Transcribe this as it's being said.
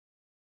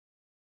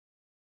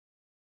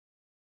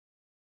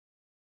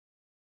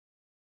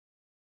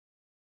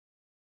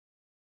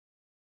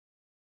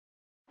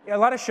A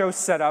lot of shows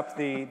set up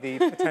the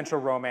potential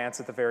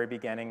romance at the very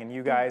beginning, and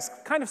you guys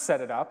kind of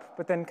set it up,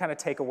 but then kind of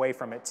take away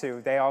from it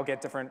too. They all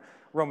get different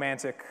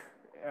romantic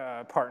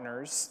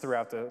partners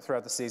throughout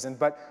the season.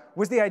 But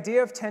was the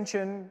idea of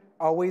tension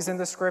always in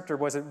the script, or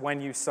was it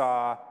when you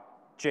saw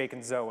Jake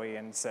and Zooey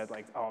and said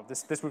like, oh,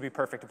 this would be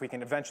perfect if we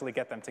can eventually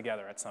get them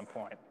together at some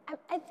point? I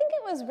think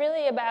it was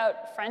really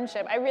about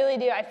friendship. I really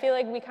do. I feel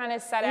like we kind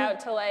of set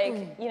out to like,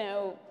 you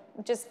know,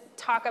 just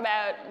talk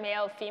about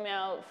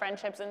male-female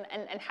friendships and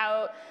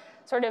how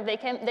sort of they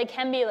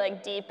can be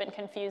like deep and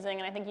confusing,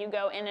 and I think you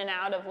go in and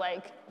out of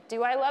like,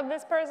 do I love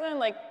this person?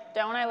 Like,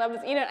 don't I love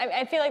this? You know,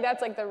 I feel like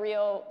that's like the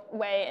real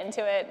way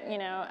into it, you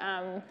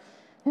know,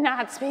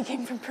 not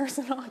speaking from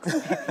personal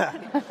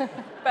experience.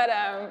 But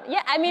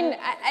yeah, I mean,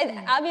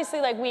 obviously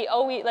like we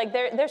always, like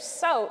they're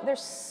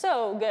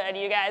so good,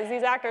 you guys.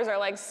 These actors are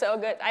like so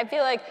good. I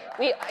feel like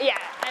yeah,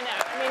 I know.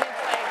 I mean,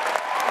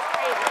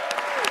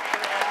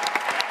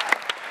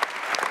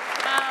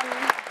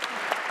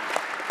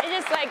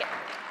 it's like,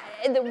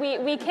 it's like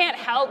we can't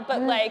help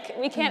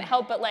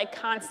but like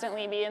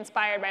constantly be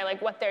inspired by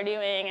like what they're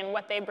doing and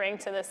what they bring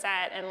to the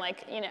set, and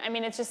like, you know, I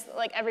mean, it's just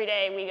like every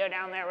day we go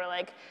down there, we're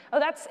like, oh,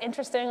 that's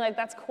interesting, like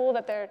that's cool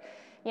that they're,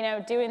 you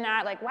know, doing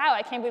that. Like, wow,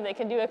 I can't believe they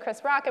can do a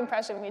Chris Rock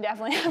impression. We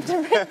definitely have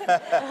to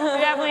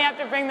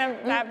bring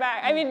that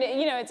back. I mean,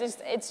 you know,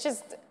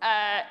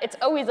 it's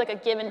always like a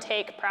give and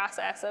take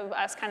process of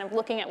us kind of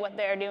looking at what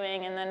they're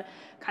doing and then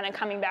kind of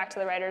coming back to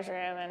the writer's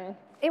room and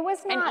it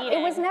was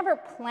never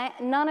planned.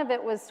 None of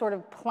it was sort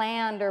of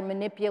planned or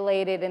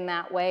manipulated in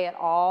that way at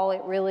all.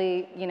 It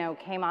really, you know,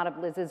 came out of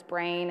Liz's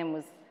brain and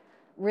was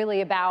really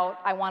about,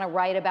 I want to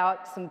write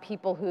about some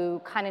people who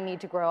kind of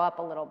need to grow up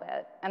a little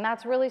bit. And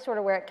that's really sort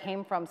of where it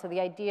came from. So the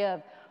idea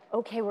of,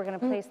 okay, we're going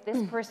to place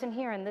this person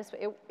here and this,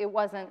 it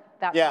wasn't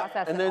that process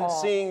at all. And then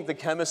seeing the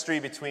chemistry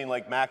between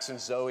like Max and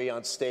Zooey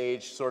on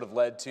stage sort of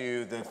led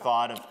to the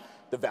thought of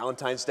the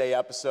Valentine's Day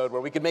episode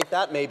where we could make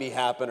that maybe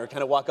happen or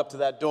kind of walk up to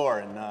that door,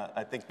 and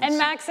I think. And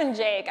Max and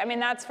Jake, I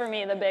mean, that's for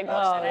me the big one.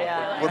 Oh,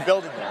 yeah. We're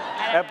building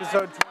that.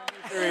 Episode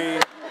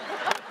 23.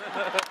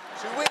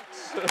 2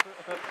 weeks.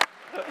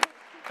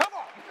 Come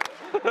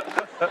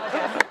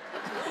on.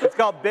 It's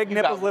called Big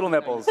Nipples, Little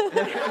Nipples. It's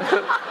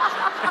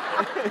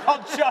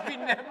called Chubby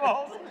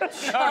Nipples.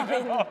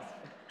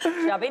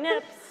 Chubby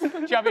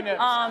nips. Chubby nips.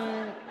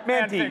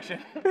 Man fiction.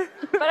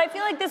 But I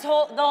feel like this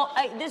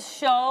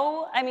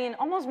show, I mean,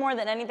 almost more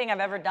than anything I've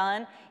ever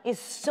done, is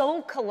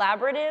so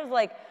collaborative.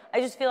 Like,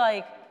 I just feel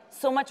like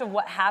so much of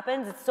what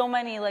happens, it's so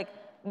many, like,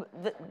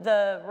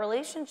 the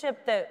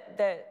relationship that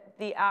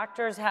the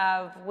actors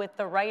have with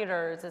the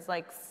writers is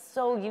like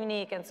so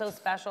unique and so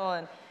special,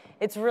 and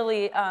it's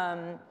really,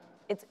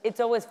 it's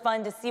always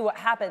fun to see what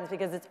happens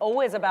because it's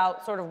always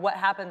about sort of what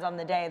happens on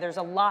the day. There's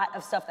a lot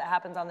of stuff that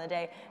happens on the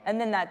day,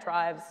 and then that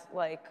drives,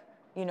 like,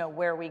 you know,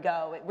 where we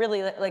go. It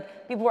really,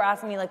 like, people were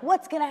asking me, like,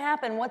 what's gonna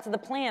happen? What's the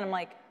plan? I'm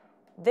like,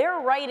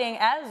 they're writing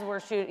as we're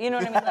shooting. You know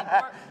what I mean?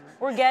 Like,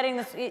 we're getting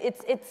this,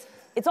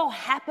 it's all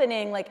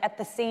happening, like, at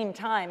the same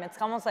time.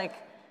 It's almost like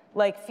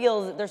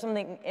feels, there's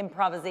something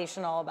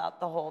improvisational about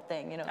the whole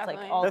thing. You know, it's like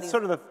all That's these,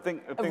 sort of the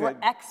thing we're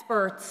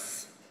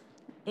experts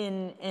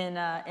in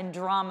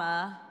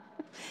drama.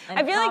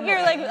 I feel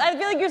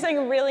like you're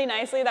saying really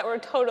nicely that we're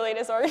totally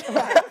disorganized.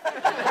 No.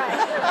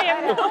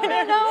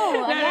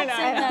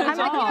 I'm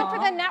like, even for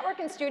the network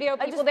and studio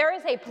people, there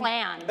is a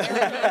plan.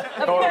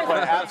 Of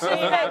course,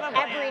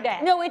 every day.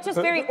 No, it's just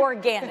very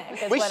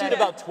organic. We shoot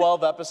about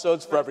 12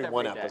 episodes for every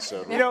one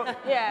episode. You know,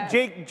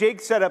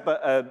 Jake set up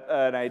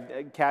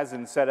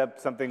Kazan set up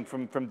something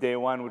from day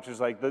one, which is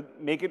like,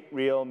 make it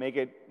real, make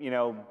it, you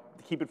know,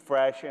 keep it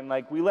fresh, and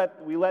like we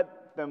let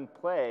them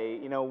play.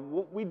 You know,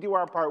 we do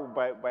our part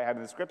by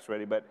having the scripts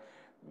ready, but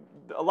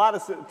a lot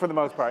of, for the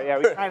most part, yeah,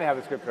 we kind of have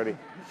the script ready.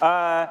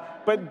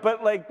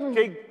 But like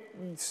Jake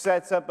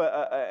sets up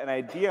an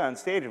idea on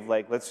stage of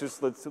like,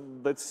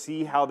 let's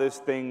see how this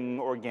thing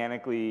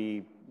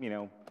organically, you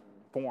know,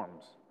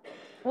 forms.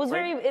 Well,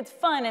 it's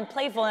fun and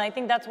playful, and I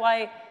think that's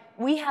why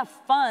we have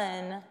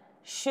fun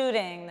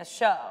shooting the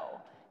show.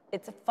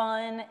 It's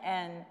fun,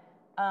 and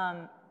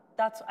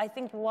that's, I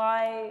think,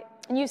 why.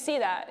 And you see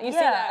that.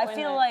 I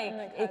feel like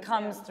it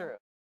comes through.